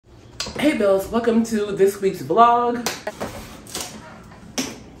Hey Bells, welcome to this week's vlog.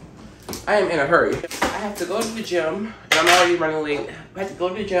 I am in a hurry. I have to go to the gym and I'm already running late. I have to go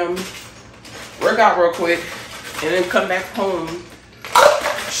to the gym, work out real quick, and then come back home,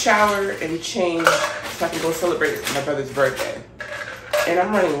 shower and change so I can go celebrate my brother's birthday. And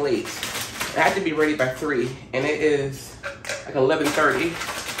I'm running late. I have to be ready by 3 and it is like 11:30.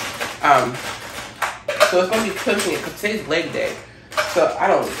 So it's gonna be pushing it because today's leg day. So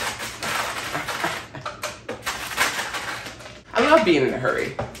I love being in a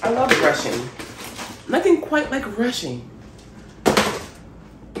hurry. I love rushing. Nothing quite like rushing. Okay.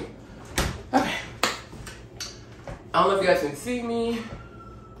 I don't know if you guys can see me.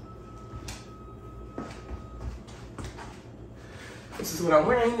 This is what I'm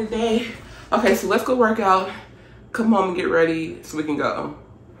wearing today. Okay, so let's go work out. Come home and get ready so we can go.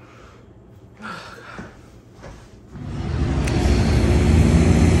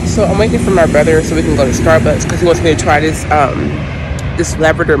 So I'm waiting for my brother so we can go to Starbucks because he wants me to try this this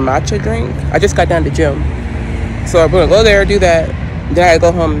lavender matcha drink. I just got down to the gym. So I'm gonna go there, do that, then I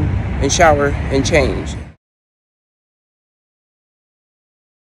go home and shower and change.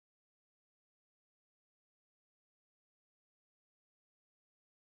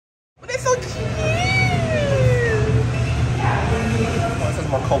 But it's so cute! Oh, it says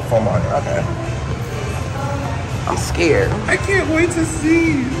more cold foam on it, okay. I'm scared. I can't wait to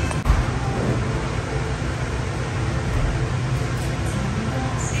see.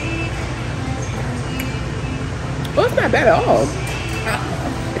 Oh, it's not bad at all.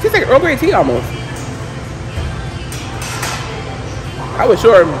 It tastes like Earl Grey tea almost. I was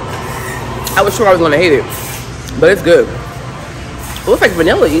sure I was gonna hate it, but it's good. It looks like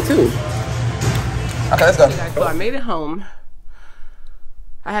vanilla-y too. Okay, let's go. Okay, guys, so I made it home.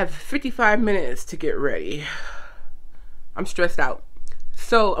 I have 55 minutes to get ready. I'm stressed out.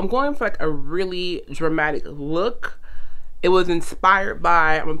 So I'm going for like a really dramatic look. It was inspired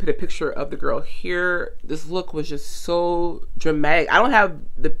by, I'm gonna put a picture of the girl here. This look was just so dramatic. I don't have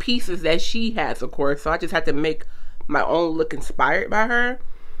the pieces that she has, of course, so I just had to make my own look inspired by her.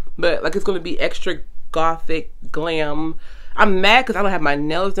 But like it's gonna be extra gothic, glam. I'm mad because I don't have my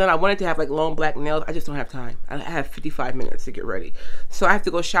nails done. I wanted to have like long black nails. I just don't have time. I have 55 minutes to get ready. So I have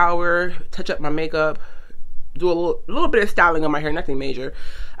to go shower, touch up my makeup, do a little bit of styling on my hair, nothing major.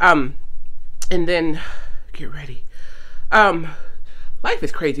 And then get ready. Life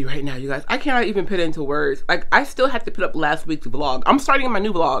is crazy right now, you guys. I cannot even put it into words. Like, I still have to put up last week's vlog. I'm starting my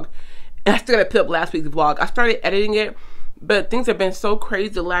new vlog, and I still gotta put up last week's vlog. I started editing it, but things have been so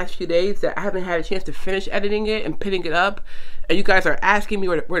crazy the last few days that I haven't had a chance to finish editing it and putting it up. And you guys are asking me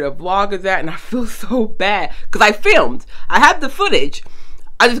where the vlog is at, and I feel so bad because I filmed. I have the footage.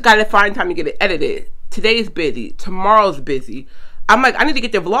 I just gotta find time to get it edited. Today's busy. Tomorrow's busy. I'm like, I need to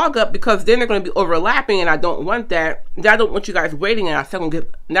get the vlog up because then they're going to be overlapping and I don't want that. I don't want you guys waiting, and I said I'm going to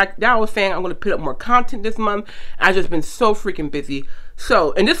get, now I was saying I'm going to put up more content this month. I've just been so freaking busy.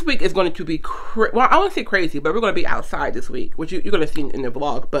 So, and this week is going to be, well, I won't say crazy, but we're going to be outside this week, which you're going to see in the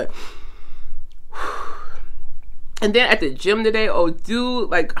vlog, but, and then at the gym today, oh dude,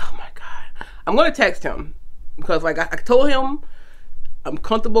 like, oh my God. I'm going to text him because like I told him I'm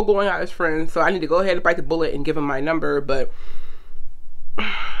comfortable going out as friends, so I need to go ahead and bite the bullet and give him my number, but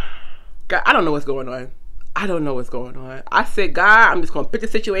God, I don't know what's going on. I don't know what's going on. I said, God, I'm just going to put the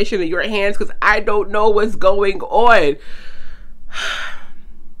situation in your hands because I don't know what's going on.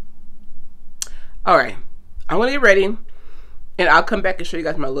 All right. I'm going to get ready and I'll come back and show you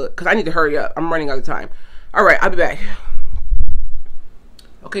guys my look because I need to hurry up. I'm running out of time. All right. I'll be back.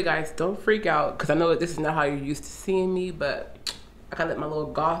 Okay, guys, don't freak out because I know that this is not how you're used to seeing me, but I gotta let my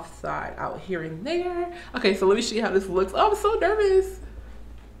little goth side out here and there. Okay, so let me show you how this looks. Oh, I'm so nervous.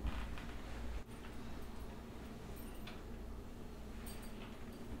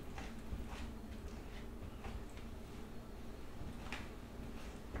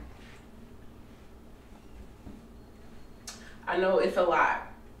 I know it's a lot.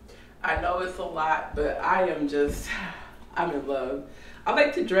 I know it's a lot, but I'm in love. I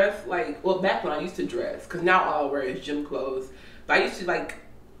like to dress like, well, back when I used to dress, because now all I wear is gym clothes. But I used to like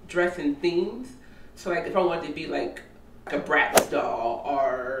dress in themes. So like if I wanted to be like a Bratz doll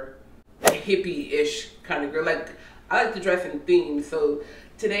or a hippie-ish kind of girl, like I like to dress in themes. So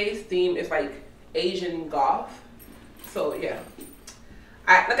today's theme is like Asian goth. So yeah.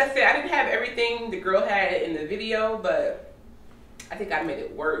 Like I said, I didn't have everything the girl had in the video, but I think I made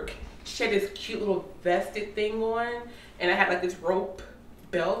it work. She had this cute little vested thing on, and I had like this rope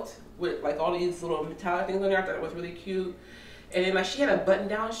belt with like all these little metallic things on there. I thought it was really cute. And then like she had a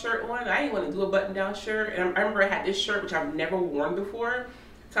button-down shirt on. I didn't want to do a button-down shirt. And I remember I had this shirt, which I've never worn before.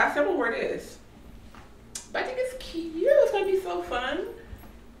 So I said, well, where it is. But I think it's cute. It's gonna be so fun.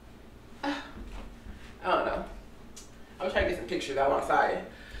 I don't know. I was trying to get some pictures out outside.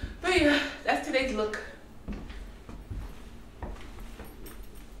 But yeah, that's today's look.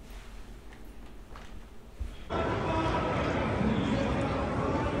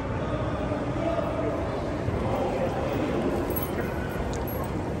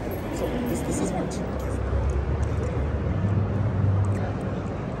 This is what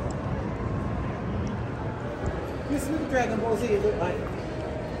this is what Dragon Ball Z look like.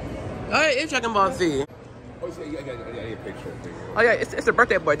 Oh, it is Dragon Ball Z. Oh, so I got a picture. Oh yeah, it's a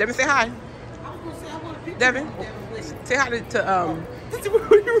birthday boy. Devin, say hi. I was gonna say I want a picture. Devin, Please. say hi to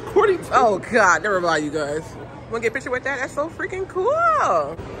What are you recording to? Oh God, never mind, you guys. Wanna get a picture with that? That's so freaking cool.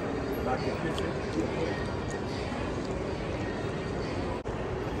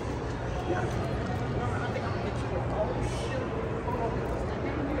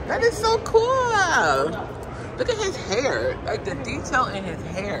 That is so cool. Look at his hair, like the detail in his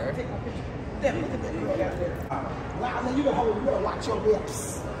hair. Devin, look at that girl out there. Wow, now you gotta watch your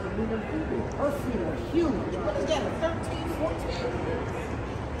lips. Her feet are huge. What is that, a 13, 14?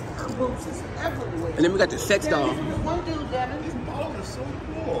 Her boobs is everywhere. And then we got the sex doll. Devin, this is one dude, Devin. This ball is so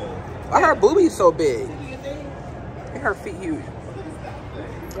cool. Why her boobies so big? And her feet huge.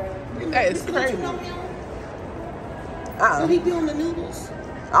 That is crazy. So he doing the noodles?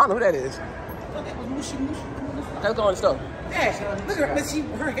 I don't know who that is. Oh, that was mushy mushy. Let's go on the stove. Yeah, look at her, but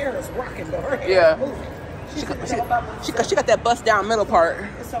her hair is rocking though. Her hair Yeah. is moving. She got that bust down middle part.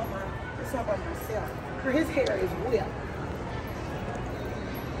 It's all by myself. His hair is whipped.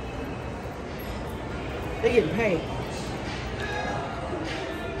 They're getting paid.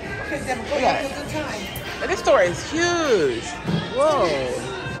 Okay, Devin, go have a good time. And this store is huge. Whoa.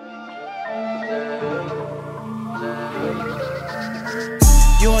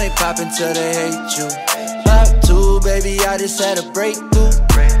 You ain't poppin' till they hate you. Pop two, baby, I just had a breakthrough.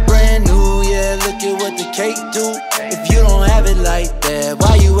 Brand new, yeah, look at what the cake do. If you don't have it like that,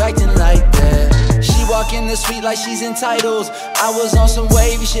 why you acting like that? She walk in the suite like she's entitled. I was on some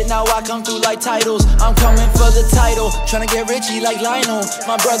wavy shit, now I come through like titles. I'm coming for the title, tryna get Richie like Lionel.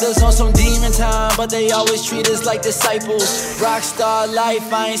 My brothers on some demon time, but they always treat us like disciples. Rockstar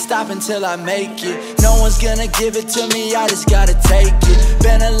life, I ain't stopping till I make it. No one's gonna give it to me, I just gotta take it.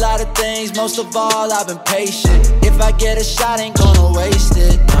 Been a lot of things, most of all I've been patient. If I get a shot, ain't gonna waste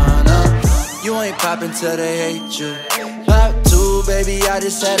it, no. You ain't poppin' till they hate you. Pop two, baby, I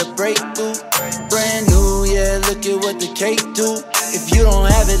just had a breakthrough. Brand new, yeah, look at what the cake do. If you don't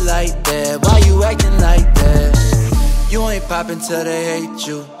have it like that, why you acting like that? You ain't poppin' till they hate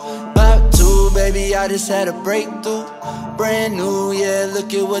you. Pop two, baby, I just had a breakthrough. Brand new, yeah,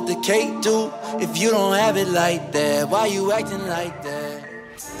 look at what the cake do. If you don't have it like that, why you acting like that?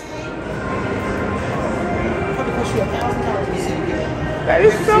 That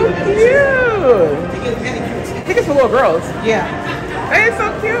is so cute. I think it's for little girls. Yeah. That is so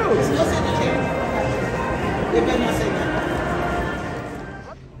cute. They better not say that.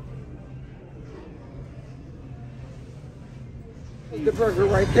 The burger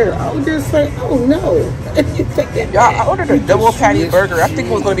right there. I was just like, oh no. You take that. Y'all, I ordered a double patty burger. I think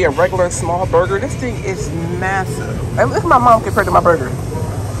it was going to be a regular small burger. This thing is massive. Hey, look at my mom compared to my burger.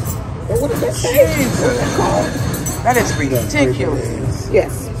 What is that say? That is ridiculous.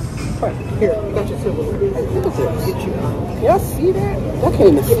 Yes. Right. Here, you got your silver. Look at this. Get you. Y'all see that? I can't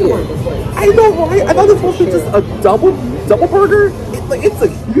even see it. I know, right? I thought this was just a double burger. It's a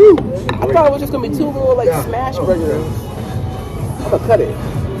huge. I thought it was just going to be two little like smash burgers. I'm going to cut it.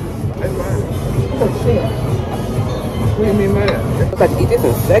 What do you mean, man? I'm about to eat this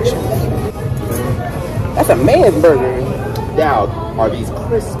in sections. That's a man's burger. Now, are these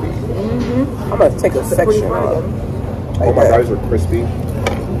crispy? I'm going to take a section off. Oh my God, these are crispy.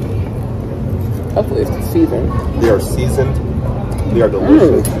 Hopefully it's seasoned. They are seasoned. They are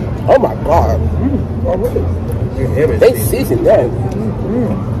delicious. Oh my God. Oh, really? They seasoned that.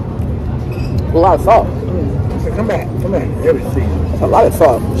 A lot of salt. So come back. Every season. That's a lot of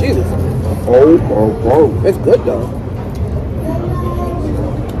salt. Jesus. Oh. It's good though.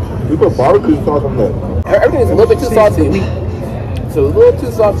 You put barbecue sauce on that. Everything is a little bit too salty. It's a little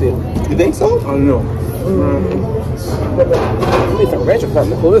too salty. You think so? I don't know. I need some ranch or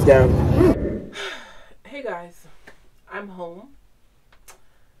something to cool this down. Hey guys, I'm home.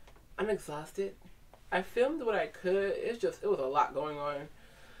 I'm exhausted. I filmed what I could. It was a lot going on.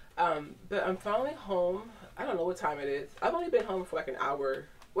 But I'm finally home. I don't know what time it is. I've only been home for like an hour.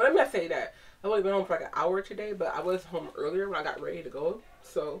 Well, let me not say that. I've only been home for like an hour today, but I was home earlier when I got ready to go.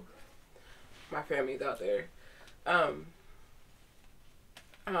 So my family's out there.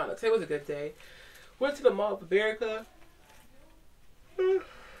 I don't know. Today was a good day. Went to the Mall of America.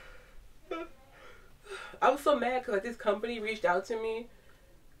 I was so mad because like this company reached out to me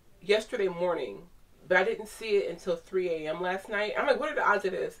yesterday morning, but I didn't see it until 3 a.m. last night. I'm like, what are the odds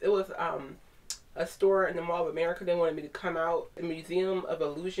of this? It was a store in the Mall of America. They wanted me to come out, the Museum of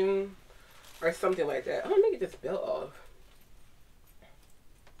Illusion or something like that. I'm gonna get this belt off.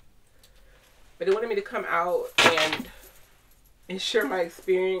 But they wanted me to come out and share my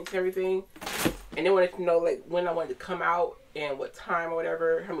experience and everything. And they wanted to know like when I wanted to come out and what time or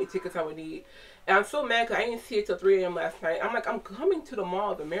whatever, how many tickets I would need. And I'm so mad because I didn't see it till 3 a.m. last night. I'm like, I'm coming to the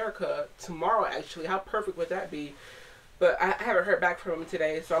Mall of America tomorrow actually. How perfect would that be? But I haven't heard back from them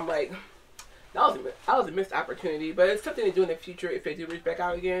today. So I'm like, that was a missed opportunity. But it's something to do in the future if they do reach back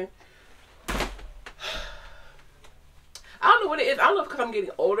out again. I don't know what it is. I don't know if because I'm getting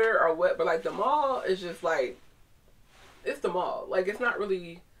older or what, but like the mall is just like, it's the mall. Like it's not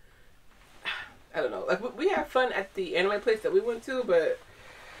really, I don't know. Like we had fun at the anime place that we went to, but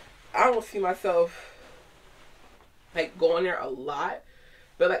I don't see myself like going there a lot.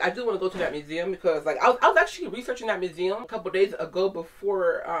 But like I do want to go to that museum because like I was actually researching that museum a couple days ago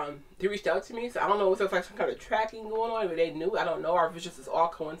before they reached out to me. So I don't know if there's like some kind of tracking going on, but they knew. I don't know, or if it's just all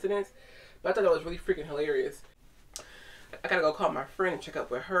coincidence. But I thought that was really freaking hilarious. I gotta go call my friend and check up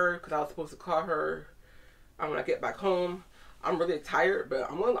with her because I was supposed to call her when I get back home. I'm really tired,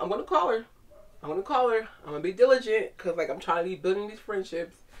 but I'm gonna call her. I'm gonna be diligent because like I'm trying to be building these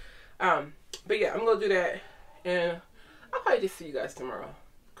friendships. But yeah, I'm gonna do that, and I'll probably just see you guys tomorrow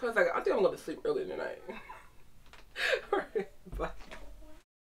because like I think I'm gonna sleep early tonight. Alright, bye.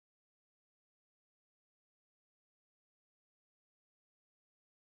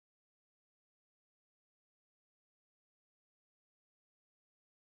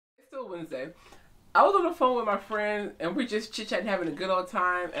 Still Wednesday. I was on the phone with my friend and we just chit-chatting, having a good old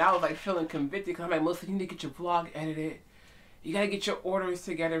time, and I was like feeling convicted because I'm like, Melissa, you need to get your vlog edited. You gotta get your orders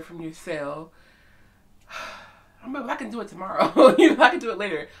together from your sale. I'm like, well, I can do it tomorrow. You know, I can do it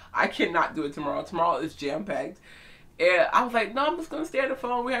later. I cannot do it tomorrow. Tomorrow is jam-packed. And I was like, no, I'm just gonna stay on the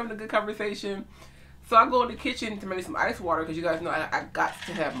phone. We're having a good conversation. So I go in the kitchen to make some ice water because you guys know I got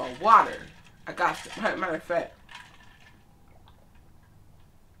to have my water. I got to, matter of fact,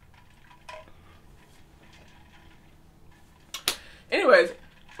 anyways,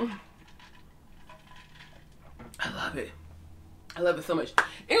 I love it. I love it so much.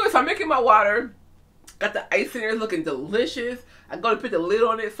 Anyway, so I'm making my water. Got the ice in there, looking delicious. I go to put the lid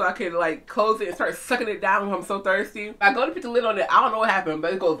on it so I can like close it and start sucking it down when I'm so thirsty. I go to put the lid on it. I don't know what happened,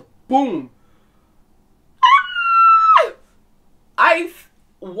 but it goes boom. Ah! Ice,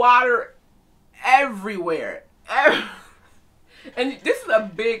 water everywhere. And this is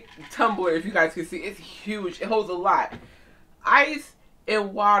a big tumbler, if you guys can see. It's huge. It holds a lot. Ice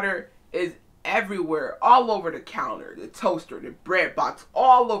and water is everywhere, all over the counter, the toaster, the bread box,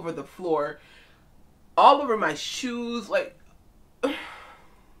 all over the floor, all over my shoes. Like, I'm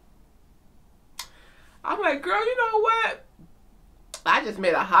like, girl, you know what? I just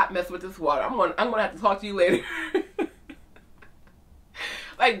made a hot mess with this water. I'm gonna have to talk to you later.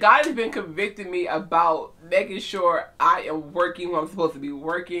 Like, God has been convicting me about making sure I am working when I'm supposed to be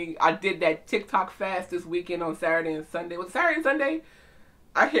working. I did that TikTok fast this weekend on Saturday and Sunday. Was it Saturday and Sunday?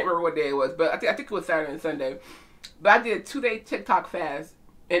 I can't remember what day it was, but I think it was Saturday and Sunday. But I did a 2-day TikTok fast,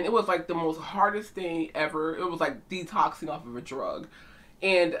 and it was like the most hardest thing ever. It was like detoxing off of a drug.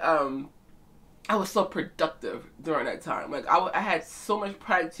 And I was so productive during that time. Like, I had so much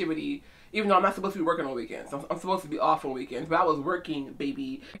productivity. Even though I'm not supposed to be working on weekends. I'm supposed to be off on weekends. But I was working,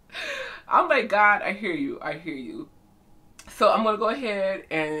 baby. I'm like, God, I hear you. I hear you. So I'm going to go ahead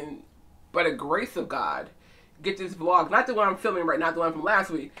and, by the grace of God, get this vlog. Not the one I'm filming right now, the one from last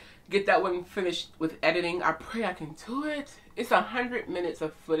week. Get that one finished with editing. I pray I can do it. It's 100 minutes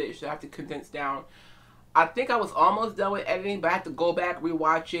of footage that I have to condense down. I think I was almost done with editing, but I have to go back,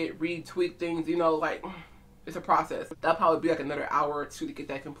 rewatch it, retweak things. You know, like, it's a process. That'll probably be like another hour or two to get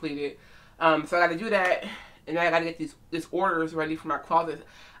that completed. So I got to do that, and then I got to get these orders ready for my closet.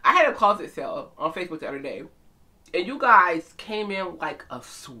 I had a closet sale on Facebook the other day, and you guys came in like a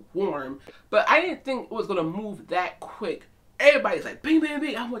swarm, but I didn't think it was going to move that quick. Everybody's like, bing, bing,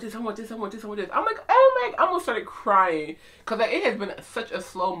 bing, I want this, I want this, I want this, I want this. I'm like, oh my, I almost started crying, because like, it has been such a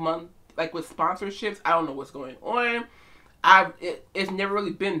slow month, like with sponsorships. I don't know what's going on. It's never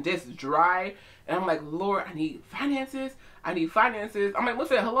really been this dry, and I'm like, Lord, I need finances. I need finances. I'm like,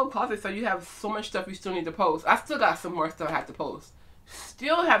 listen, hello, closet, so you have so much stuff you still need to post. I still got some more stuff I have to post.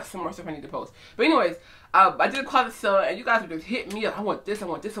 Still have some more stuff I need to post. But anyways, I did a closet sale, and you guys would just hit me up. I want this, I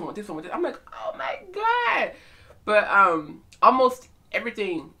want this, I want this, I want this. I'm like, oh my God. But almost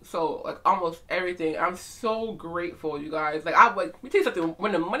everything. So like almost everything. I'm so grateful, you guys. Like let me tell you something.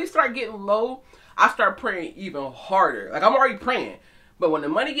 When the money start getting low, I start praying even harder. Like I'm already praying, but when the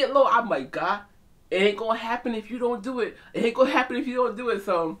money get low, I'm like, God, it ain't gonna happen if you don't do it. It ain't gonna happen if you don't do it.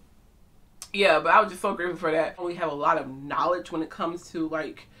 So yeah, but I was just so grateful for that. We have a lot of knowledge when it comes to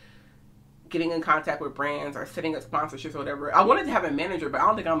like getting in contact with brands or setting up sponsorships or whatever. I wanted to have a manager, but I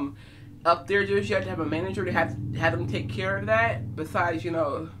don't think I'm up there just yet to have a manager to have them take care of that. Besides, you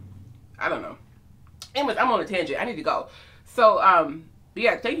know, I don't know. Anyways, I'm on a tangent. I need to go. So, but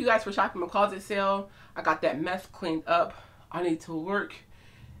yeah, thank you guys for shopping my closet sale. I got that mess cleaned up. I need to work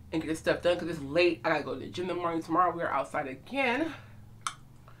and get this stuff done because it's late. I gotta go to the gym in the morning. Tomorrow we are outside again.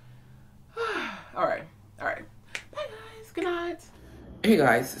 All right. Bye guys. Good night. Hey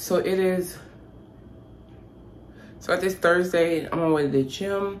guys, so it is, so this Thursday, I'm on my way to the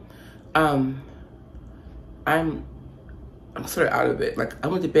gym. I'm sort of out of it. Like I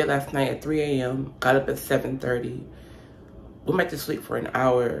went to bed last night at 3 a.m., got up at 7:30, went back to sleep for an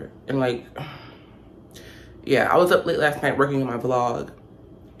hour, and like, yeah, I was up late last night working on my vlog,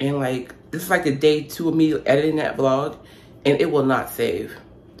 and like, this is like the day 2 of me editing that vlog, and it will not save.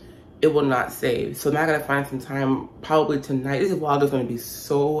 It will not save. So now I gotta find some time, probably tonight. This vlog is gonna be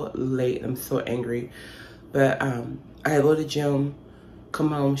so late. I'm so angry. But I gotta go to the gym, come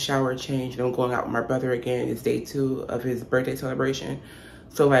home, shower, change, and I'm going out with my brother again. It's day 2 of his birthday celebration.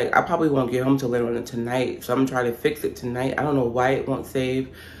 So like, I probably won't get home till later on tonight. So I'm gonna try to fix it tonight. I don't know why it won't save.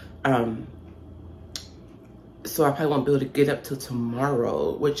 So I probably won't be able to get up till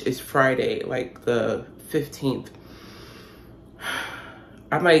tomorrow, which is Friday, like the 15th.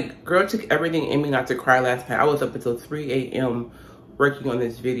 I'm like, girl, it took everything in me not to cry last night. I was up until 3 a.m. working on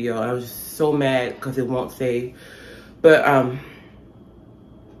this video. And I was just so mad because it won't save. But I'm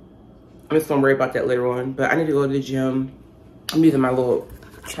just gonna worry about that later on. But I need to go to the gym. I'm using my little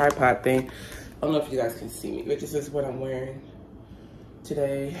tripod thing. I don't know if you guys can see me, but this is what I'm wearing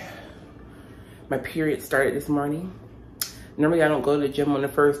today. My period started this morning. Normally I don't go to the gym on the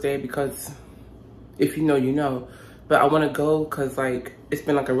first day because if you know, you know. But I want to go because like it's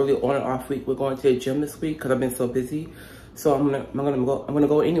been like a really on and off week. We're going to the gym this week because I've been so busy. So I'm gonna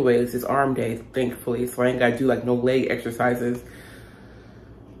go anyways. It's arm day, thankfully, so I ain't gotta do like no leg exercises.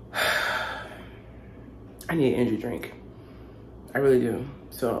 I need an energy drink. I really do.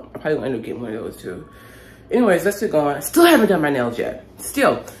 So I probably gonna end up getting one of those too. Anyways, let's get going. Still haven't done my nails yet.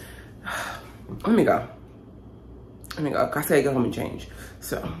 Still. Let me go. I gotta go home and change.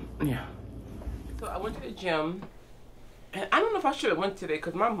 So yeah. So I went to the gym. And I don't know if I should have went today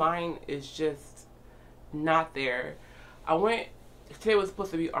because my mind is just not there. Today was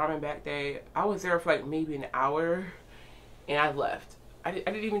supposed to be arm and back day. I was there for like maybe an hour and I left. I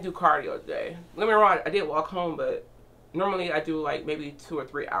didn't even do cardio today. Let me wrong, I did walk home, but normally I do like maybe 2 or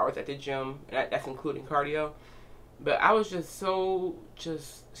 3 hours at the gym, and that's including cardio. But I was just so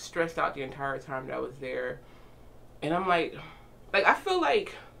stressed out the entire time that I was there. And I'm like I feel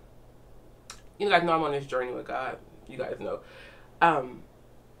like, you guys know I'm on this journey with God. You guys know.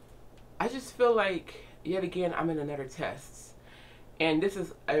 I just feel like, yet again, I'm in another test. And this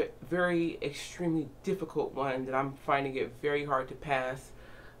is a very extremely difficult one that I'm finding it very hard to pass.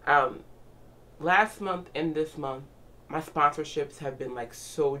 Last month and this month, my sponsorships have been like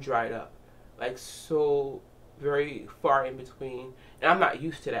so dried up. Like so very far in between. And I'm not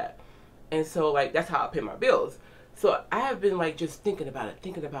used to that. And so like, that's how I pay my bills. So I have been like just thinking about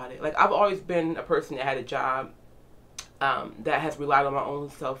it. Like I've always been a person that had a job that has relied on my own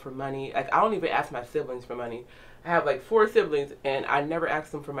self for money. Like I don't even ask my siblings for money. I have like 4 siblings and I never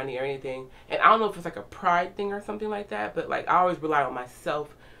ask them for money or anything. And I don't know if it's like a pride thing or something like that, but like I always rely on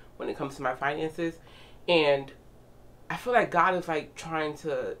myself when it comes to my finances. And I feel like God is like trying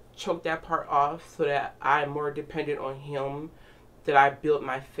to choke that part off so that I'm more dependent on Him, that I build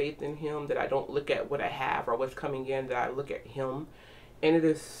my faith in Him, that I don't look at what I have or what's coming in, that I look at Him. And it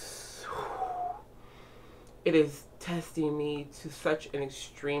is testing me to such an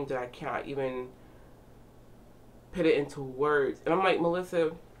extreme that I cannot even put it into words. And I'm like,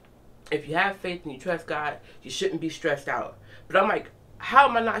 Melissa, if you have faith and you trust God, you shouldn't be stressed out. But I'm like, how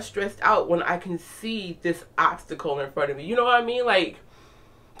am I not stressed out when I can see this obstacle in front of me? You know what I mean? Like,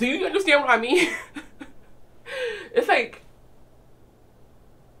 do you understand what I mean? It's like,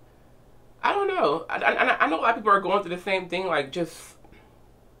 I don't know. I know a lot of people are going through the same thing, like just,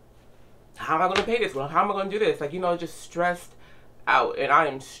 how am I going to pay this? Well, how am I going to do this? Like, you know, just stressed out. And I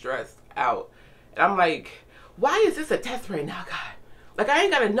am stressed out. And I'm like, why is this a test right now, God? Like, I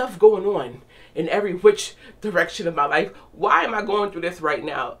ain't got enough going on in every which direction of my life. Why am I going through this right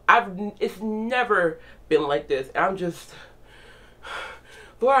now? It's never been like this. And I'm just,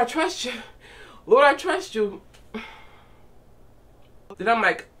 Lord, I trust you. Lord, I trust you. Then I'm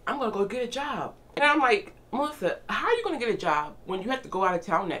like, I'm going to go get a job. And I'm like, Melissa, how are you going to get a job when you have to go out of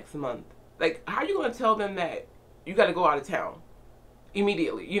town next month? Like, how are you going to tell them that you got to go out of town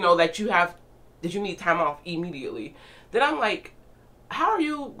immediately? You know, that you need time off immediately. Then I'm like, how are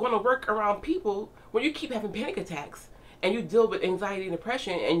you going to work around people when you keep having panic attacks and you deal with anxiety and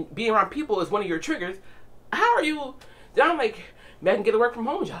depression and being around people is one of your triggers? How are you? Then I'm like, man, I can get a work from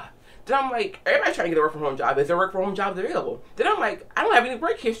home job. Then I'm like, everybody's trying to get a work from home job. Is there work from home jobs available? Then I'm like, I don't have any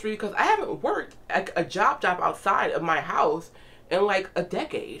work history because I haven't worked a job outside of my house in like a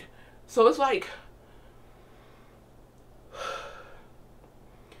decade. So it's like,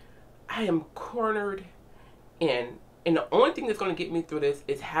 I am cornered in. And the only thing that's going to get me through this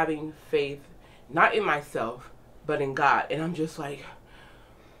is having faith, not in myself, but in God. And I'm just like,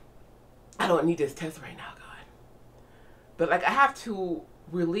 I don't need this test right now, God. But like, I have to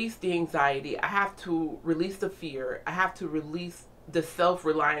release the anxiety. I have to release the fear. I have to release the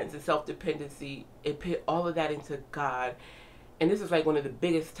self-reliance and self-dependency and put all of that into God. And this is like one of the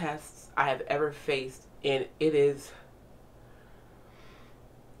biggest tests I have ever faced. And it is...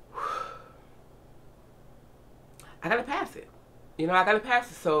 I gotta pass it. You know, I gotta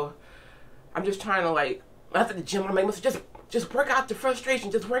pass it. So I'm just trying to, like, after the gym, I'm like, just work out the frustration,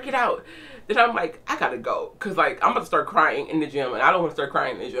 just work it out. Then I'm like, I gotta go. Cause like, I'm gonna start crying in the gym and I don't wanna start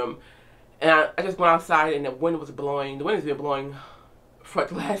crying in the gym. And I just went outside and the wind was blowing. The wind has been blowing for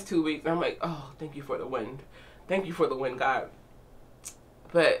the last 2 weeks. And I'm like, oh, thank you for the wind. Thank you for the wind, God.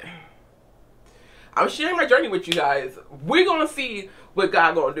 But I'm sharing my journey with you guys. We're gonna see what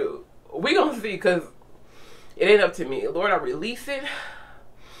God gonna do. We're gonna see, cause it ain't up to me. Lord, I release it.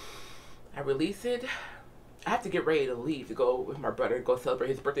 I release it. I have to get ready to leave to go with my brother and go celebrate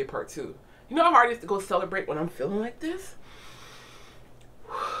his birthday part 2. You know how hard it is to go celebrate when I'm feeling like this?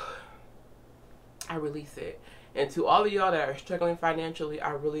 I release it. And to all of y'all that are struggling financially, I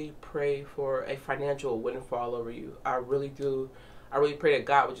really pray for a financial windfall over you. I really do. I really pray that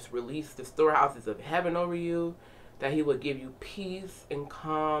God would just release the storehouses of heaven over you, that he would give you peace and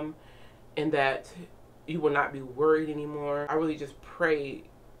calm, and that you will not be worried anymore. I really just pray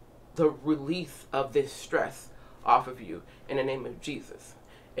the release of this stress off of you in the name of Jesus.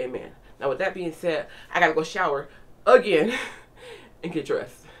 Amen. Now with that being said, I gotta go shower again and get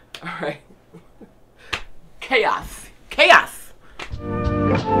dressed. All right. Chaos. Chaos.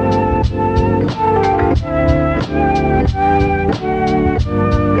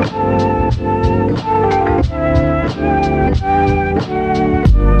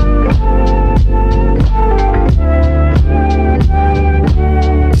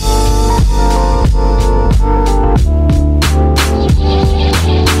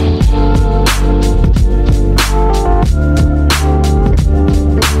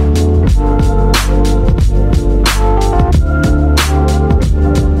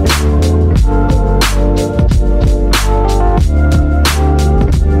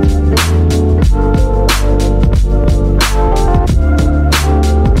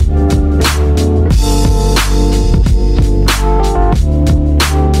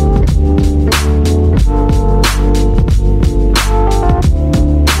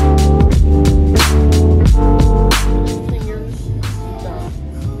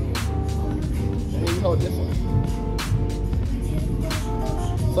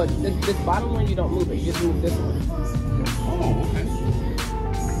 But this bottom one, you don't move it. You just move this one. Oh,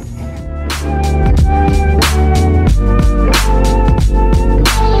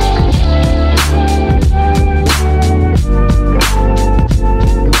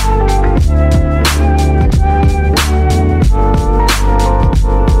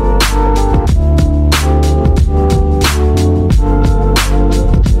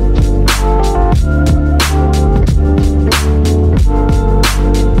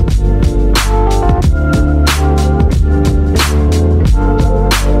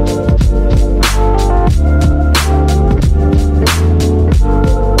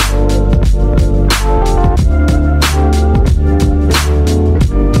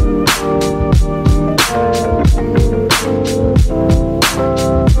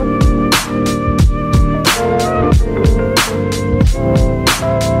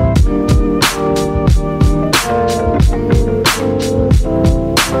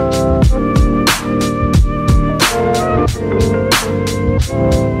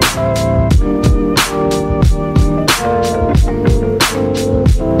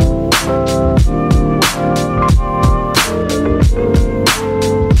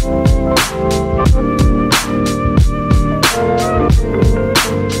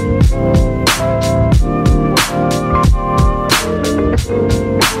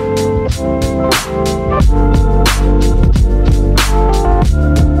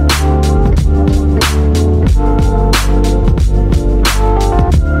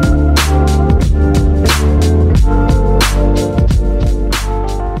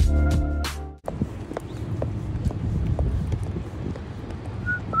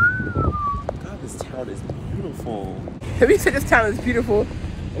 nighttime is beautiful,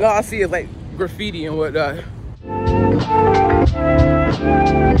 and all I see is like graffiti and whatnot.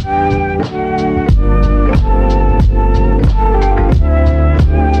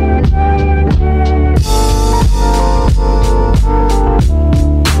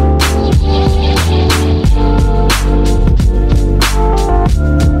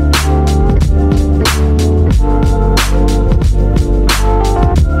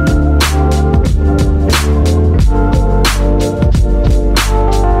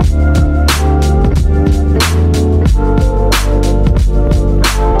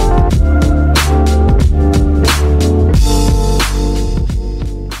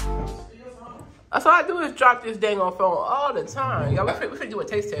 That's all I do is drop this dang on phone all the time. Y'all, we finna do a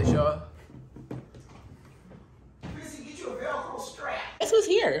taste test, y'all. Chrissy, get you a Velcro strap. Guess who's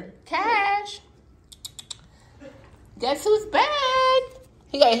here? Cash. Guess who's back?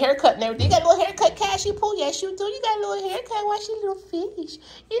 He got a haircut and everything. You got a little haircut, Cash, you pull? Yes, you do. You got a little haircut. Watch your little face.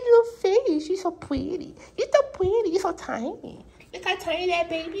 Your little face. You're so pretty. You're so pretty. You're so tiny. Look how tiny that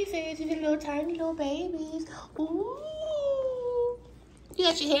baby is. These little tiny little babies. Ooh. You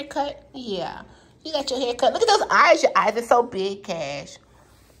got your hair cut? Yeah. You got your hair cut. Look at those eyes. Your eyes are so big, Cash.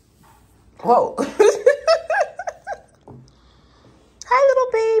 Whoa. Hi,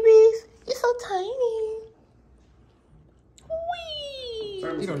 little babies. You're so tiny.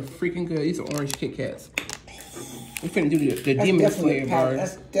 Wee. These are freaking good. These are orange Kit Kats. We're finna do the Demon Slayer bar.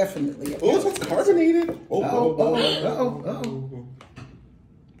 That's definitely a Oh, that's carbonated.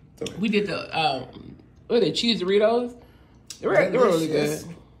 We did the what are they, cheese Doritos? They were really good.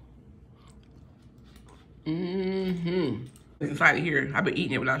 It's inside of here. I've been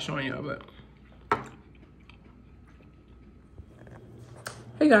eating it without showing y'all, but.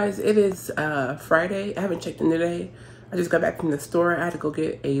 Hey guys, it is Friday. I haven't checked in today. I just got back from the store. I had to go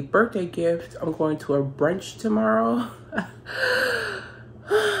get a birthday gift. I'm going to a brunch tomorrow.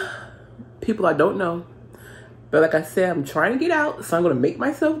 People I don't know. But like I said, I'm trying to get out, so I'm gonna make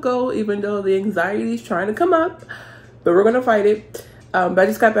myself go, even though the anxiety is trying to come up. But we're gonna fight it. But I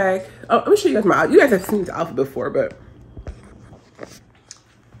just got back. Oh, let me show you guys my outfit. You guys have seen this outfit before, but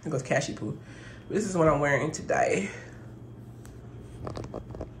it goes Cashy Poo. This is what I'm wearing today.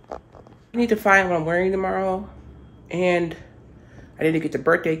 I need to find what I'm wearing tomorrow, and I need to get the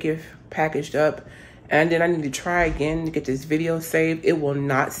birthday gift packaged up, and then I need to try again to get this video saved. It will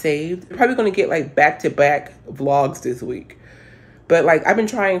not save. I'm probably gonna get like back-to-back vlogs this week. But like, I've been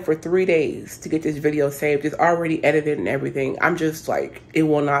trying for 3 days to get this video saved. It's already edited and everything. I'm just like, it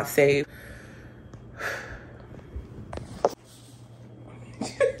will not save.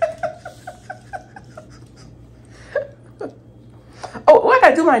 Oh, I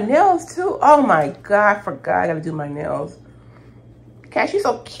gotta do my nails too. Oh my God, I forgot I gotta do my nails. Cash, you're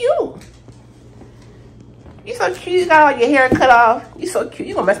so cute. You're so cute. You got all your hair cut off. You're so cute.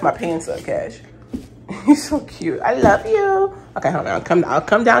 You're gonna mess my pants up, Cash. You're so cute. I love you. Okay, hold on. I'll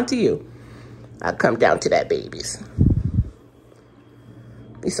come down to you. I'll come down to that, babies.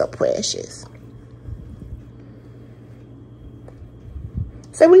 You're so precious.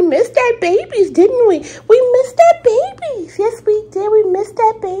 So we missed that babies, didn't we? We missed that babies. Yes, we did. We missed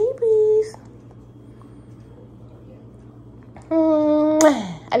that babies.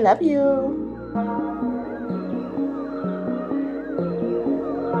 I love you.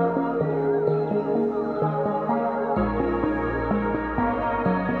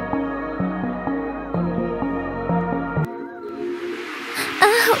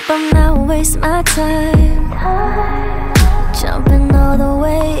 I'm not waste my time jumping all the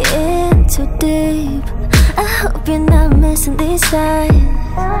way in too deep. I hope you're not missing these signs,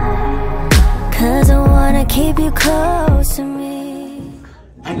 'cause I wanna keep you close to me.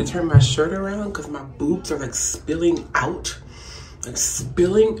 I had to turn my shirt around because my boobs are like spilling out.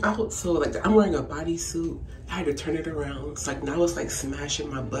 So like, I'm wearing a bodysuit. I had to turn it around. It's like, now it's like smashing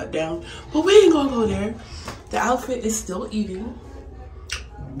my butt down. But we ain't gonna go there. The outfit is still eating.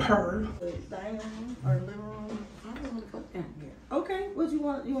 Per. Dining room or living room? I don't know what the fuck down here. Okay, what you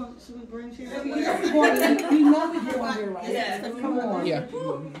want? Should we bring chairs? We know what you want here, right? Yeah. Come on. Yeah.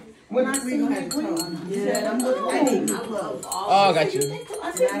 When I see you have to yeah, I'm looking. I need love. Oh, I got you.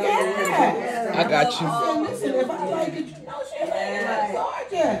 I said, yeah. I got you. Listen, if I like it, you know, shit,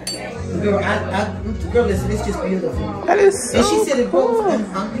 girl, listen, it's just beautiful. That is so and she said it cool. goes, you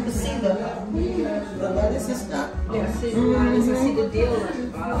can see the lettuce and stuff. Yeah, see the deal.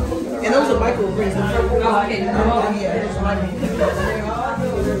 And those are microgreens. Oh, okay. Yeah, those are microgreens.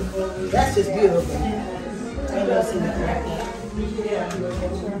 That's just beautiful. I never seen that.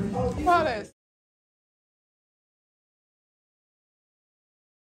 Flawless.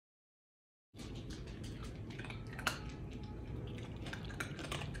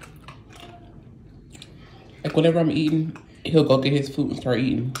 Like whenever I'm eating, he'll go get his food and start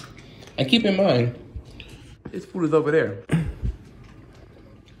eating. And keep in mind, his food is over there.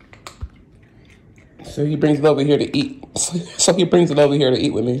 So he brings it over here to eat. So he brings it over here to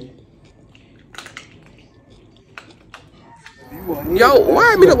eat with me. Yo,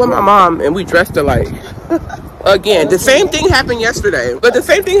 why I meet up with my mom and we dressed alike? Again, the same thing happened yesterday. But the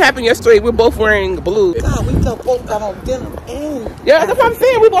same thing happened yesterday. We're both wearing blue. God, we both got on denim and Yeah, that's what I'm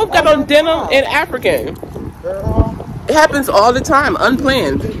saying. We both got on denim and African. girl. It happens all the time.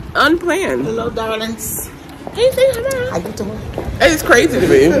 Unplanned. Unplanned. Hello, darlings. Hey, say hello. How you doing? It's crazy to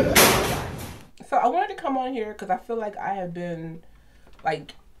me. So I wanted to come on here because I feel like I have been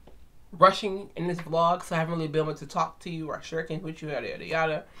like rushing in this vlog, so I haven't really been able to talk to you or share things with you, yada yada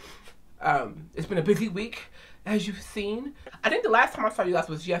yada. It's been a busy week, as you've seen. I think the last time I saw you guys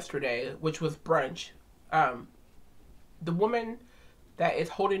was yesterday, which was brunch. The woman that is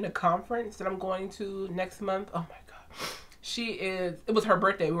holding the conference that I'm going to next month, oh my god, it was her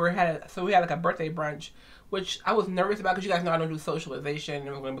birthday. We had like a birthday brunch, which I was nervous about because you guys know I don't do socialization and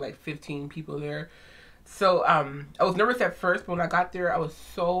there was going to be like 15 people there. So I was nervous at first, but when I got there, I was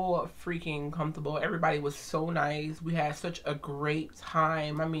so freaking comfortable. Everybody was so nice. We had such a great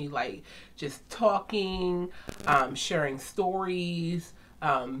time. I mean, like, just talking, sharing stories.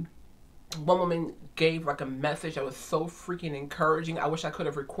 One woman gave like a message that was so freaking encouraging. I wish I could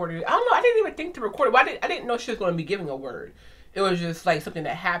have recorded it. I don't know. I didn't even think to record it. Well, I didn't know she was going to be giving a word. It was just like something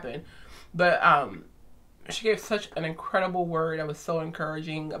that happened. But she gave such an incredible word that was so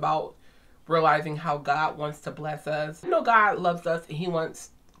encouraging about realizing how God wants to bless us. You know, God loves us and he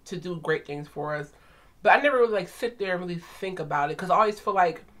wants to do great things for us. But I never really like sit there and really think about it because I always feel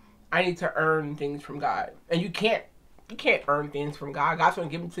like I need to earn things from God. And you can't earn things from God. God's going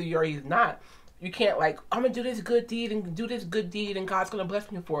to give them to you or he's not. You can't like, I'm going to do this good deed and do this good deed and God's going to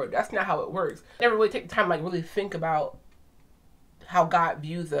bless me for it. That's not how it works. I never really take the time to like really think about how God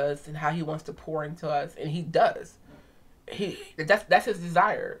views us and how he wants to pour into us. And he does. That's his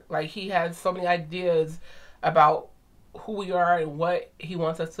desire. Like, he has so many ideas about who we are and what he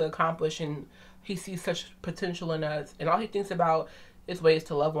wants us to accomplish, and he sees such potential in us, and all he thinks about is ways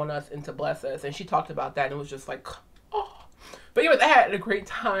to love on us and to bless us. And she talked about that and it was just like, oh. But anyways, I had a great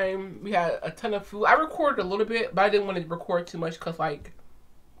time. We had a ton of food. I recorded a little bit, but I didn't want to record too much because like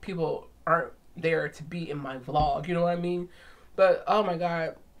people aren't there to be in my vlog, you know what I mean? But oh my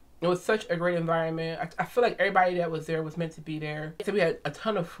god, it was such a great environment. I feel like everybody that was there was meant to be there. So we had a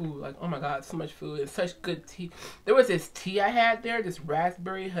ton of food. Like, oh my god, so much food and such good tea. There was this tea I had there, this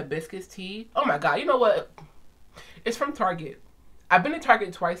raspberry hibiscus tea. Oh my god, you know what? It's from Target. I've been to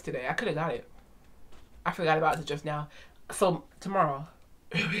Target twice today. I could have got it. I forgot about it just now. So tomorrow,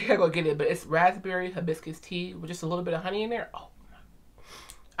 we gotta go get it. But it's raspberry hibiscus tea with just a little bit of honey in there. Oh my.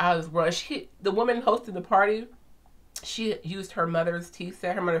 I was rushed. The woman hosting the party, she used her mother's tea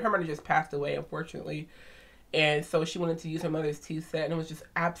set. Her mother just passed away, unfortunately. And so she wanted to use her mother's tea set. And it was just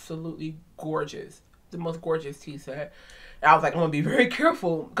absolutely gorgeous. The most gorgeous tea set. And I was like, I'm going to be very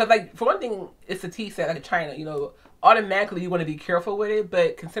careful. Because, like, for one thing, it's a tea set, like a China. You know, automatically you want to be careful with it.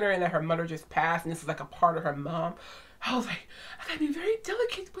 But considering that her mother just passed and this is like a part of her mom, I was like, I got to be very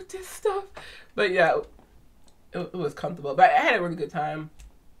delicate with this stuff. But, yeah, it was comfortable. But I had a really good time.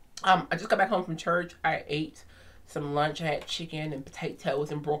 I just got back home from church. I ate some lunch. I had chicken and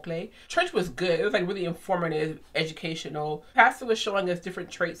potatoes and broccoli. Church was good. It was like really informative, educational. Pastor was showing us different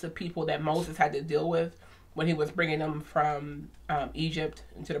traits of people that Moses had to deal with when he was bringing them from Egypt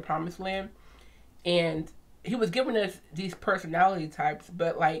into the promised land. And he was giving us these personality types,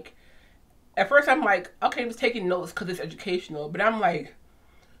 but like at first I'm like, okay, I'm just taking notes because it's educational, but I'm like,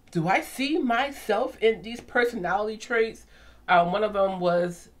 do I see myself in these personality traits? One of them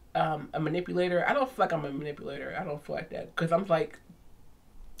was a manipulator. I don't feel like I'm a manipulator. I don't feel like that because I'm like,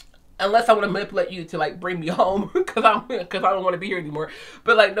 unless I want to manipulate you to like bring me home because I don't want to be here anymore.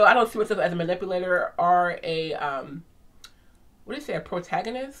 But like, no, I don't see myself as a manipulator or a what do you say, a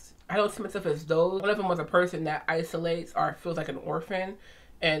protagonist. I don't see myself as those. One of them was a person that isolates or feels like an orphan,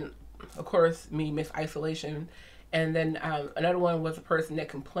 and of course me miss isolation. And then another one was a person that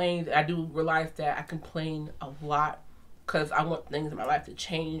complains. I do realize that I complain a lot because I want things in my life to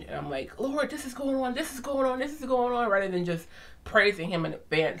change, and I'm like, Lord, this is going on, this is going on, this is going on, rather than just praising him in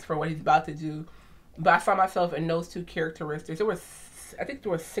advance for what he's about to do. But I saw myself in those two characteristics. There was, I think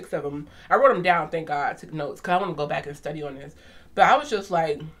there were 6 of them. I wrote them down, thank God. I took notes because I want to go back and study on this. But I was just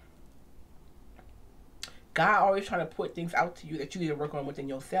like, God always trying to put things out to you that you need to work on within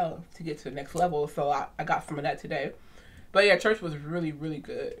yourself to get to the next level. So I got some of that today. But yeah, church was really, really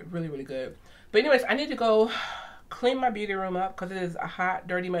good. Really, really good. But anyways, I need to go clean my beauty room up because it is a hot,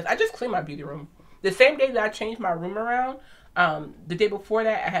 dirty mess. I just cleaned my beauty room. The same day that I changed my room around, the day before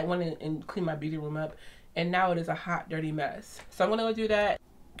that, I had went in and cleaned my beauty room up. And now it is a hot, dirty mess. So I'm going to go do that,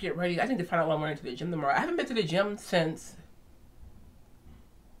 get ready. I need to find out when I'm going to the gym tomorrow. I haven't been to the gym since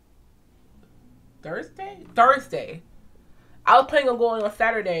Thursday. I was planning on going on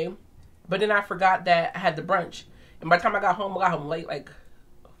Saturday, but then I forgot that I had the brunch. And by the time I got home late, like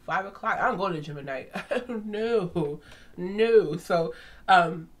 5 o'clock. I don't go to the gym at night. No. So,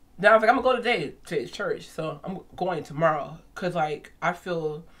 then I was like, I'm gonna go today to church. So I'm going tomorrow. Cause like, I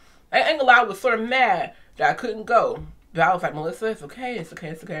ain't gonna lie, I was sort of mad that I couldn't go. But I was like, Melissa, it's okay.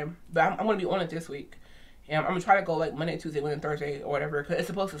 But I'm gonna be on it this week. And I'm gonna try to go like Monday, Tuesday, Wednesday, Thursday, or whatever. Cause it's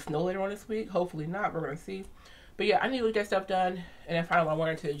supposed to snow later on this week. Hopefully not. We're gonna see. But yeah, I need to get that stuff done. And then finally, I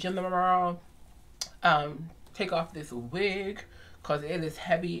went to the gym tomorrow. Take off this wig because it is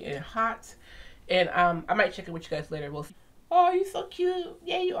heavy and hot. And I might check in with you guys later. We'll see. Oh, you're so cute.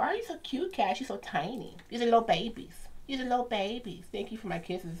 Yeah, you are. You're so cute, Cash. You're so tiny. These are little babies. Thank you for my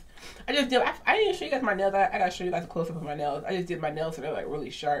kisses. I just did. I didn't show you guys my nails. I gotta show you guys a close up of my nails. I just did my nails so they're like really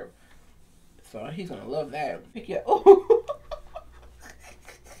sharp. So he's gonna love that. Pick you up. Oh.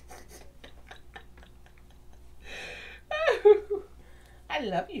 I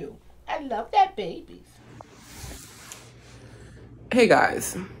love you. I love that babies. Hey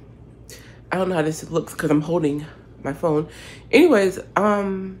guys, I don't know how this looks because I'm holding my phone. Anyways,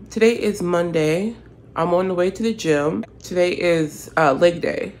 today is Monday. I'm on the way to the gym. Today is leg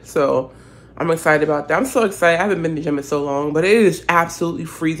day, so I'm excited about that. I'm so excited. I haven't been to the gym in so long, but it is absolutely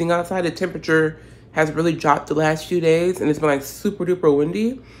freezing outside. The temperature has really dropped the last few days, and it's been like super duper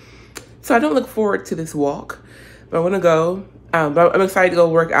windy. So I don't look forward to this walk, but I'm gonna go. But I'm excited to go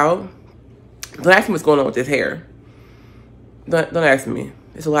work out. Don't ask me what's going on with this hair. Don't ask me.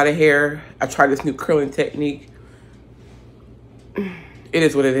 It's a lot of hair. I tried this new curling technique. It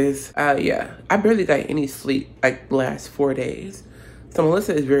is what it is. Yeah, I barely got any sleep like the last 4 days. So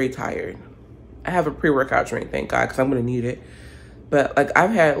Melissa is very tired. I have a pre-workout drink, thank God, because I'm gonna need it. But like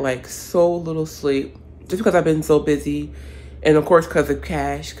I've had like so little sleep just because I've been so busy. And of course, because of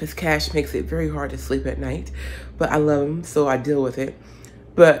Cash, because Cash makes it very hard to sleep at night. But I love him, so I deal with it.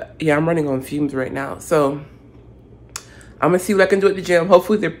 But yeah, I'm running on fumes right now. So I'm gonna see what I can do at the gym.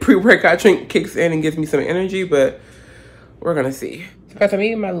 Hopefully the pre-workout drink kicks in and gives me some energy, but we're gonna see. Guys, I'm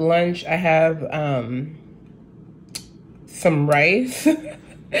eating my lunch. I have some rice,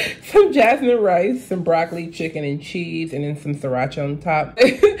 some jasmine rice, some broccoli, chicken, and cheese, and then some sriracha on top.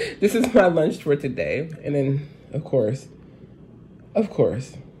 This is my lunch for today. And then, of course,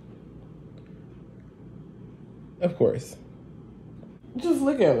 just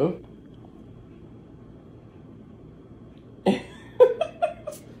look at him.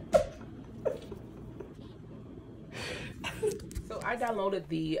 So I downloaded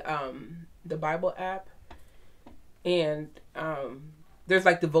the Bible app, and there's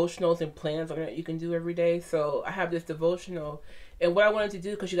like devotionals and plans on it you can do every day. So I have this devotional, and what I wanted to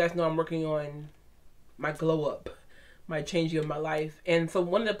do, because you guys know I'm working on my glow up, my changing of my life. And so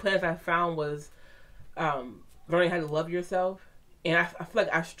one of the plans I found was learning how to love yourself. And I feel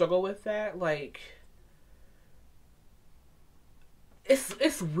like I struggle with that. Like,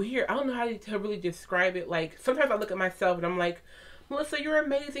 it's weird. I don't know how to really describe it. Like, sometimes I look at myself and I'm like, Melissa, you're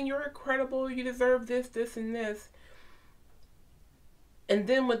amazing. You're incredible. You deserve this, this, and this. And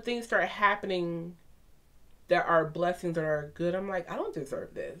then when things start happening that are blessings that are good, I'm like, I don't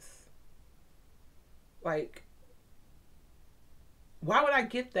deserve this. Like, why would I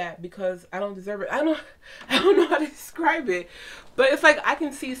get that? Because I don't deserve it. I don't know how to describe it. But it's like I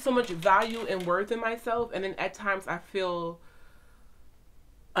can see so much value and worth in myself, and then at times I feel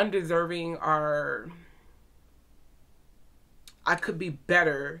undeserving, or I could be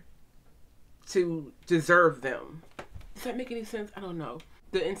better to deserve them. Does that make any sense? I don't know.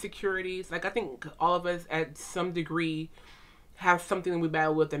 The insecurities, like I think all of us at some degree have something that we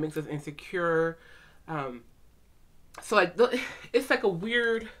battle with that makes us insecure. So like it's like a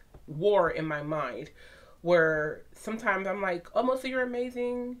weird war in my mind where sometimes I'm like, oh, Melissa, you're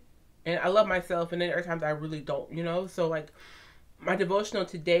amazing, and I love myself, and then other times I really don't, you know? So like my devotional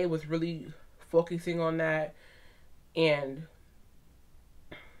today was really focusing on that, and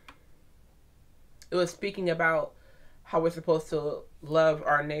it was speaking about how we're supposed to love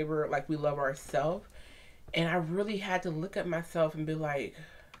our neighbor like we love ourselves. And I really had to look at myself and be like,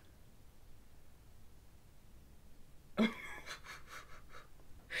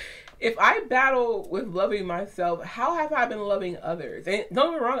 if I battle with loving myself, how have I been loving others? And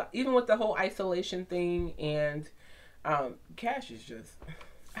don't get me wrong, even with the whole isolation thing, and Cash is just,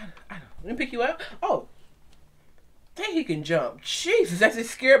 I don't know. Let me pick you up. Oh, dang, he can jump. Jesus, that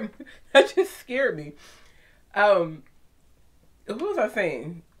just scared me. That just scared me. What was I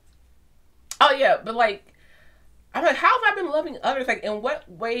saying? Oh yeah, but like, I'm like, how have I been loving others? Like, in what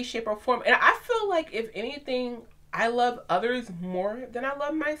way, shape, or form? And I feel like, if anything, I love others more than I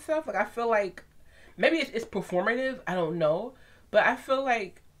love myself. Like, I feel like maybe it's performative. I don't know, but I feel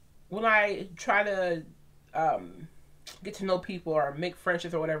like when I try to get to know people or make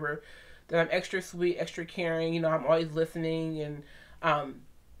friendships or whatever, that I'm extra sweet, extra caring. You know, I'm always listening and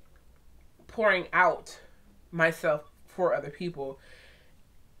pouring out myself for other people.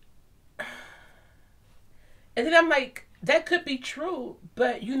 And then I'm like, that could be true,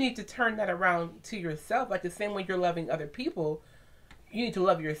 but you need to turn that around to yourself. Like, the same way you're loving other people, you need to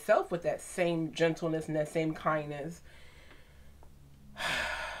love yourself with that same gentleness and that same kindness.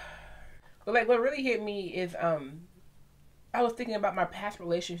 But like, what really hit me is I was thinking about my past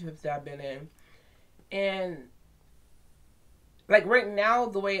relationships that I've been in. And like, right now,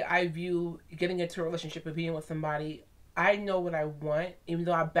 the way I view getting into a relationship and being with somebody, I know what I want, even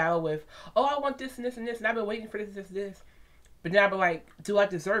though I battle with, oh, I want this and this and this, and I've been waiting for this. But then I'll be like, do I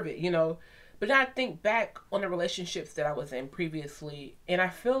deserve it, you know? But then I think back on the relationships that I was in previously, and I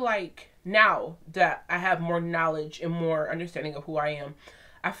feel like now that I have more knowledge and more understanding of who I am,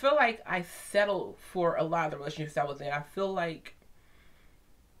 I feel like I settled for a lot of the relationships I was in. I feel like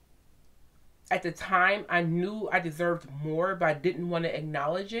at the time I knew I deserved more, but I didn't want to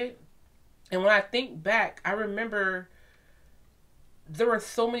acknowledge it. And when I think back, I remember there were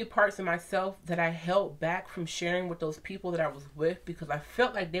so many parts of myself that I held back from sharing with those people that I was with because I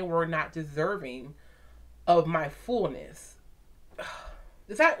felt like they were not deserving of my fullness.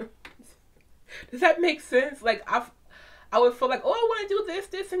 Does that make sense? Like, I would feel like, oh, I want to do this,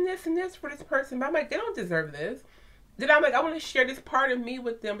 this, and this, and this for this person. But I'm like, they don't deserve this. Then I'm like, I want to share this part of me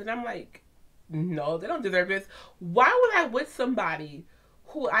with them. And I'm like, no, they don't deserve this. Why would I with somebody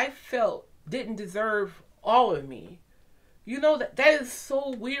who I felt didn't deserve all of me? You know, that is so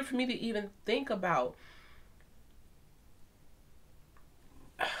weird for me to even think about.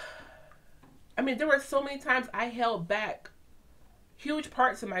 I mean, there were so many times I held back huge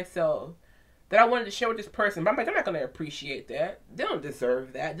parts of myself that I wanted to share with this person. But I'm like, they're not going to appreciate that. They don't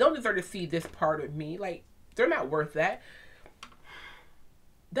deserve that. They don't deserve to see this part of me. Like, they're not worth that.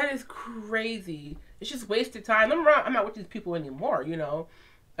 That is crazy. It's just wasted time. I'm not with these people anymore, you know.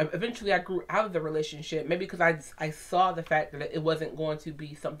 Eventually I grew out of the relationship. Maybe because I saw the fact that it wasn't going to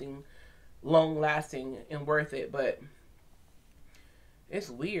be something long-lasting and worth it. But it's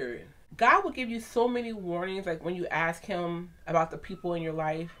weird. God will give you so many warnings, like when you ask him about the people in your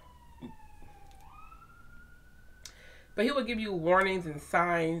life. But he will give you warnings and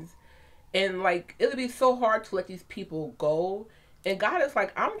signs. And like, it'll be so hard to let these people go. And God is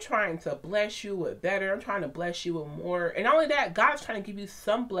like, I'm trying to bless you with better. I'm trying to bless you with more. And not only that, God's trying to give you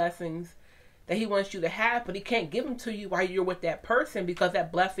some blessings that he wants you to have, but he can't give them to you while you're with that person because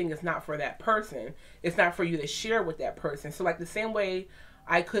that blessing is not for that person. It's not for you to share with that person. So like, the same way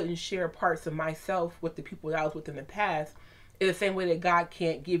I couldn't share parts of myself with the people that I was with in the past, is the same way that God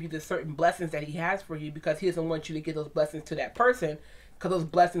can't give you the certain blessings that he has for you because he doesn't want you to give those blessings to that person because those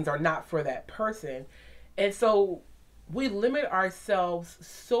blessings are not for that person. And so we limit ourselves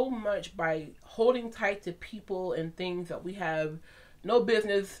so much by holding tight to people and things that we have no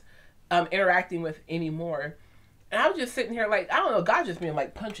business interacting with anymore. And I was just sitting here like, I don't know, God just been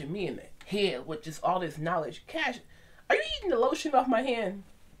like punching me in the head with just all this knowledge. Cash, are you eating the lotion off my hand?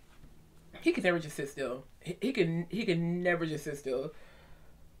 He can never just sit still. He can never just sit still.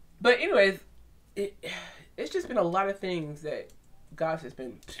 But anyways, it's just been a lot of things that God's just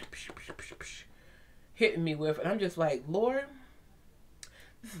been hitting me with, and I'm just like, Lord,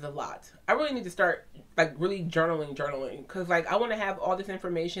 this is a lot. I really need to start like really journaling, because like I want to have all this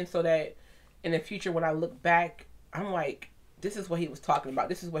information so that in the future when I look back, I'm like, this is what he was talking about.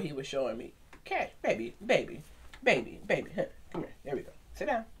 This is what he was showing me. Okay, baby, huh, come here. There we go. Sit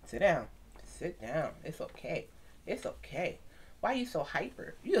down. It's okay. Why are you so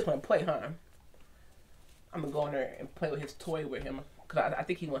hyper? You just want to play, huh? I'm gonna go in there and play with his toy with him because I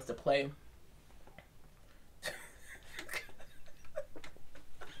think he wants to play.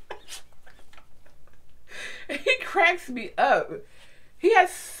 He cracks me up. He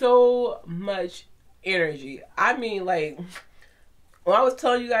has so much energy. I mean, like, when I was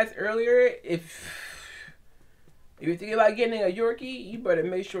telling you guys earlier, if you're thinking about getting a Yorkie, you better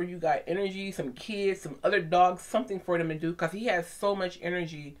make sure you got energy, some kids, some other dogs, something for them to do, because he has so much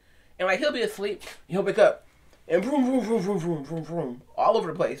energy. And like, he'll be asleep, he'll wake up, and vroom, all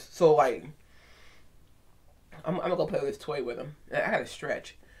over the place. So like, I'm gonna go play with this toy with him. I gotta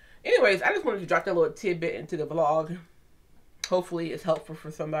stretch. Anyways, I just wanted to drop that little tidbit into the vlog. Hopefully it's helpful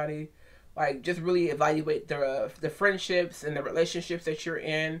for somebody. Like, just really evaluate the friendships and the relationships that you're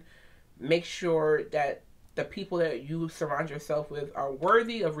in. Make sure that the people that you surround yourself with are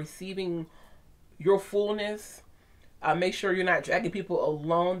worthy of receiving your fullness. Make sure you're not dragging people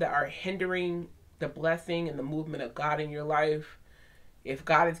along that are hindering the blessing and the movement of God in your life. If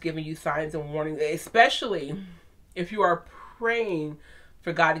God is giving you signs and warnings, especially if you are praying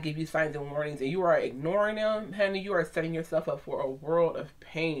for God to give you signs and warnings and you are ignoring them, honey, you are setting yourself up for a world of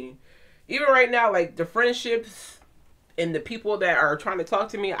pain. Even right now, like the friendships and the people that are trying to talk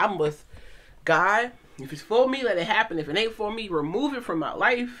to me, I'm with God. If it's for me, let it happen. If it ain't for me, remove it from my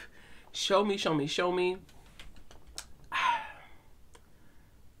life. Show me, show me, show me. I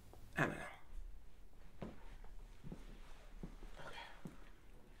don't know.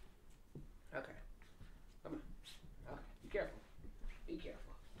 Okay. Come on. Okay. Be careful. Be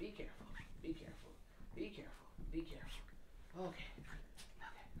careful. Be careful. Be careful. Be careful. Be careful. Okay.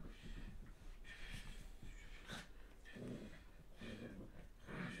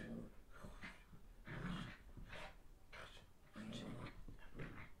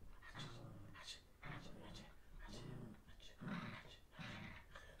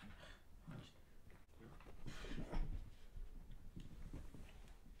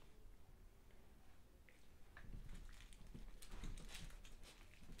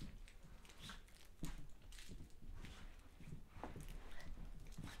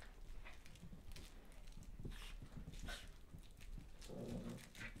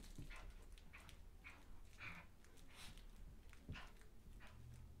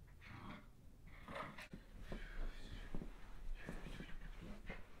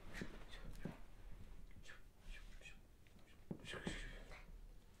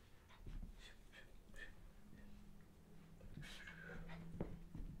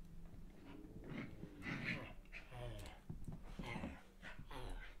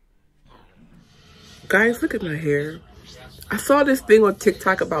 Guys, look at my hair. I saw this thing on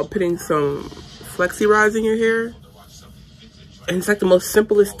TikTok about putting some flexi rods in your hair. And it's like the most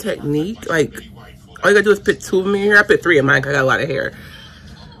simplest technique. Like, all you gotta do is put 2 of them in your hair. I put 3 in mine because I got a lot of hair.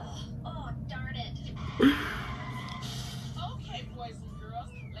 Oh, darn it. Okay, boys and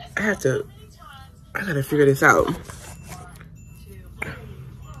girls. I gotta figure this out.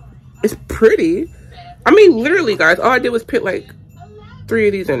 It's pretty. I mean, literally, guys, all I did was put like 3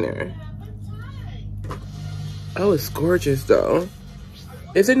 of these in there. Oh, it's gorgeous, though.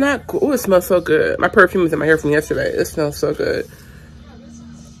 Is it not? Oh, it smells so good. My perfume is in my hair from yesterday. It smells so good.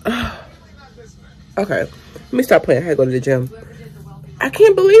 Okay, let me stop playing. I gotta go to the gym. I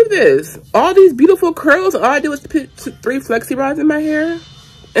can't believe this. All these beautiful curls. All I did was put 3 flexi rods in my hair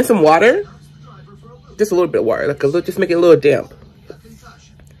and some water. Just a little bit of water, like a little, just make it a little damp.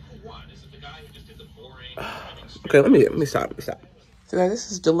 Okay, let me stop. So guys,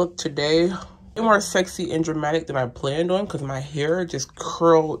 this is the look today. More sexy and dramatic than I planned on because my hair just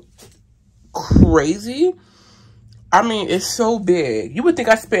curled crazy. I mean, it's so big. You would think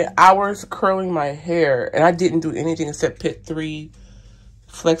I spent hours curling my hair and I didn't do anything except put 3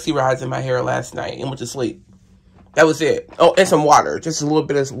 flexi rods in my hair last night and went to sleep. That was it. Oh, and some water, just a little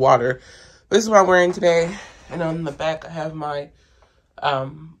bit of water. This is what I'm wearing today. And on the back, I have my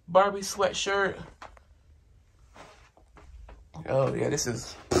Barbie sweatshirt. Oh yeah, this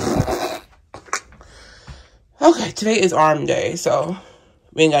is... Okay, today is arm day, so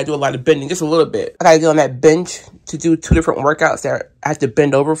we ain't gotta do a lot of bending, just a little bit. I gotta get on that bench to do 2 different workouts that I have to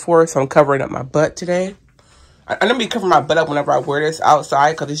bend over for, so I'm covering up my butt today. I'm gonna be covering my butt up whenever I wear this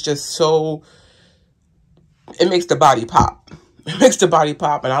outside because it's just so, it makes the body pop. It makes the body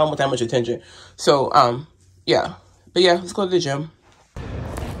pop and I don't want that much attention. So, yeah. But yeah, let's go to the gym.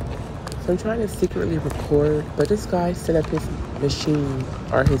 So I'm trying to secretly record, but this guy set up his machine,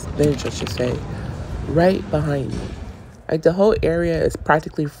 or his bench, I should say, right behind me. Like the whole area is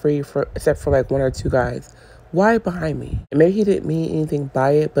practically free except for like 1 or 2 guys. Why behind me? And maybe he didn't mean anything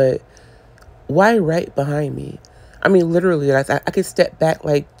by it, but why right behind me? I mean, literally, guys, I could step back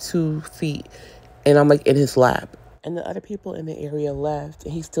like 2 feet and I'm like in his lap. And the other people in the area left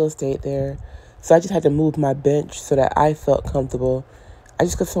and he still stayed there. So I just had to move my bench so that I felt comfortable. I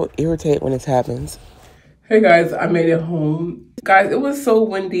just get so irritated when this happens. Hey guys, I made it home. Guys, it was so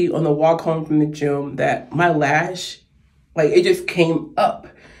windy on the walk home from the gym that my lash, like, it just came up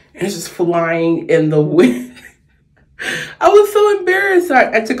and it's just flying in the wind. I was so embarrassed.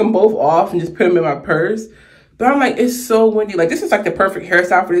 I took them both off and just put them in my purse. But I'm like, it's so windy. Like, this is like the perfect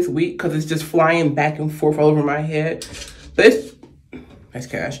hairstyle for this week because it's just flying back and forth all over my head. But it's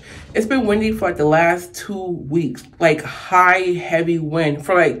That's cash. It's been windy for like the last 2 weeks. Like high, heavy wind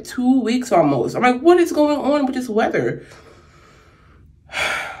for like 2 weeks almost. I'm like, what is going on with this weather?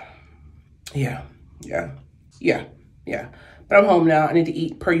 Yeah. But I'm home now. I need to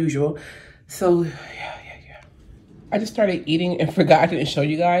eat per usual. So, yeah. I just started eating and forgot I didn't show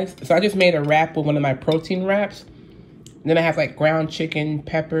you guys. So I just made a wrap with one of my protein wraps. And then I have like ground chicken,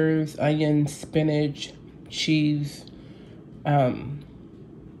 peppers, onions, spinach, cheese. I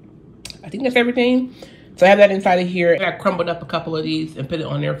think that's everything. So I have that inside of here. And I crumbled up a couple of these and put it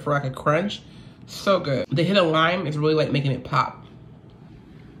on there for like a crunch. So good. The hit of lime is really like making it pop.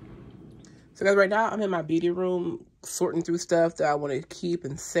 So guys, right now I'm in my beauty room sorting through stuff that I want to keep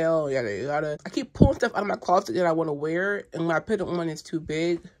and sell, yada. I keep pulling stuff out of my closet that I want to wear, and when I put it on, it's too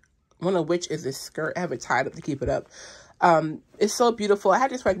big. One of which is this skirt. I have it tied up to keep it up. It's so beautiful. I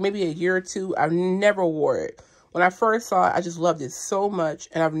had this for like maybe a year or two. I've never wore it. When I first saw it, I just loved it so much,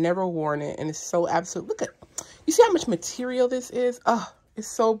 and I've never worn it, and it's so absolute. Look at, you see how much material this is? Oh, it's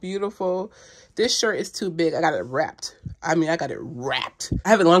so beautiful. This shirt is too big. I got it wrapped. I mean, I got it wrapped. I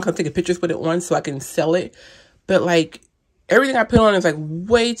have it on because I'm taking pictures with it on so I can sell it. But like everything I put on is like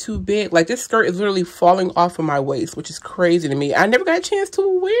way too big. Like this skirt is literally falling off of my waist, which is crazy to me. I never got a chance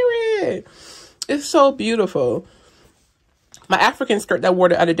to wear it. It's so beautiful. My African skirt that I wore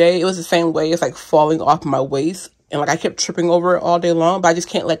the other day, it was the same way. It's like falling off my waist. And like I kept tripping over it all day long, but I just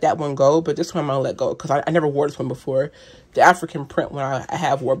can't let that one go. But this one I'm gonna let go because I never wore this one before. The African print one I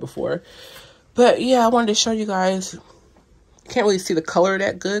have wore before. But yeah, I wanted to show you guys. Can't really see the color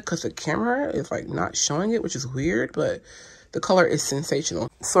that good because the camera is like not showing it, which is weird, but the color is sensational.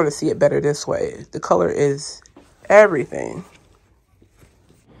 Sort of see it better this way. The color is everything.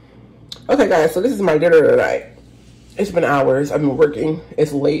 Okay guys, so this is my dinner tonight. It's been hours. I've been working.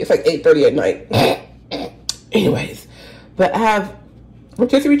 It's late. It's like 8:30 at night. Anyways, but I have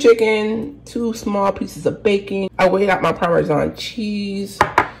rotisserie chicken, 2 small pieces of bacon. I weighed out my Parmesan cheese,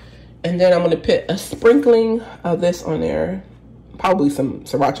 and then I'm going to put a sprinkling of this on there. Probably some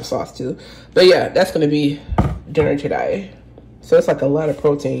sriracha sauce too. But yeah, that's going to be dinner today. So it's like a lot of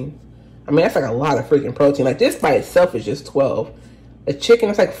protein. I mean, that's like a lot of freaking protein. Like this by itself is just 12. The chicken,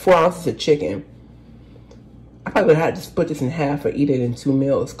 it's like 4 ounces of chicken. I probably have to split this in half or eat it in 2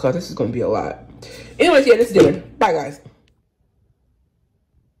 meals because this is going to be a lot. Anyways, yeah, this is dinner. Bye, guys.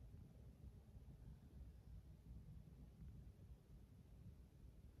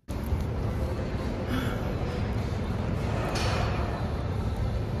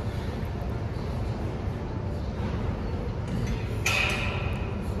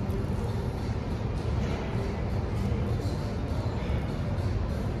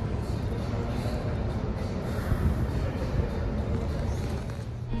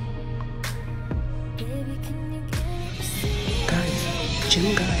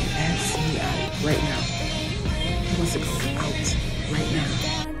 Gym guy asked me out right now. He wants to go out right now.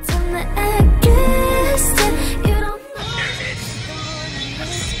 I'm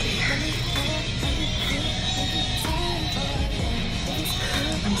scared.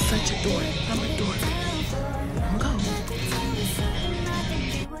 I'm such a dork. I'm a dork. Go.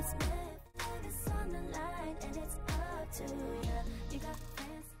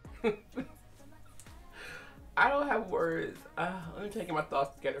 I don't have words. Let me take my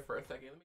thoughts together for a second.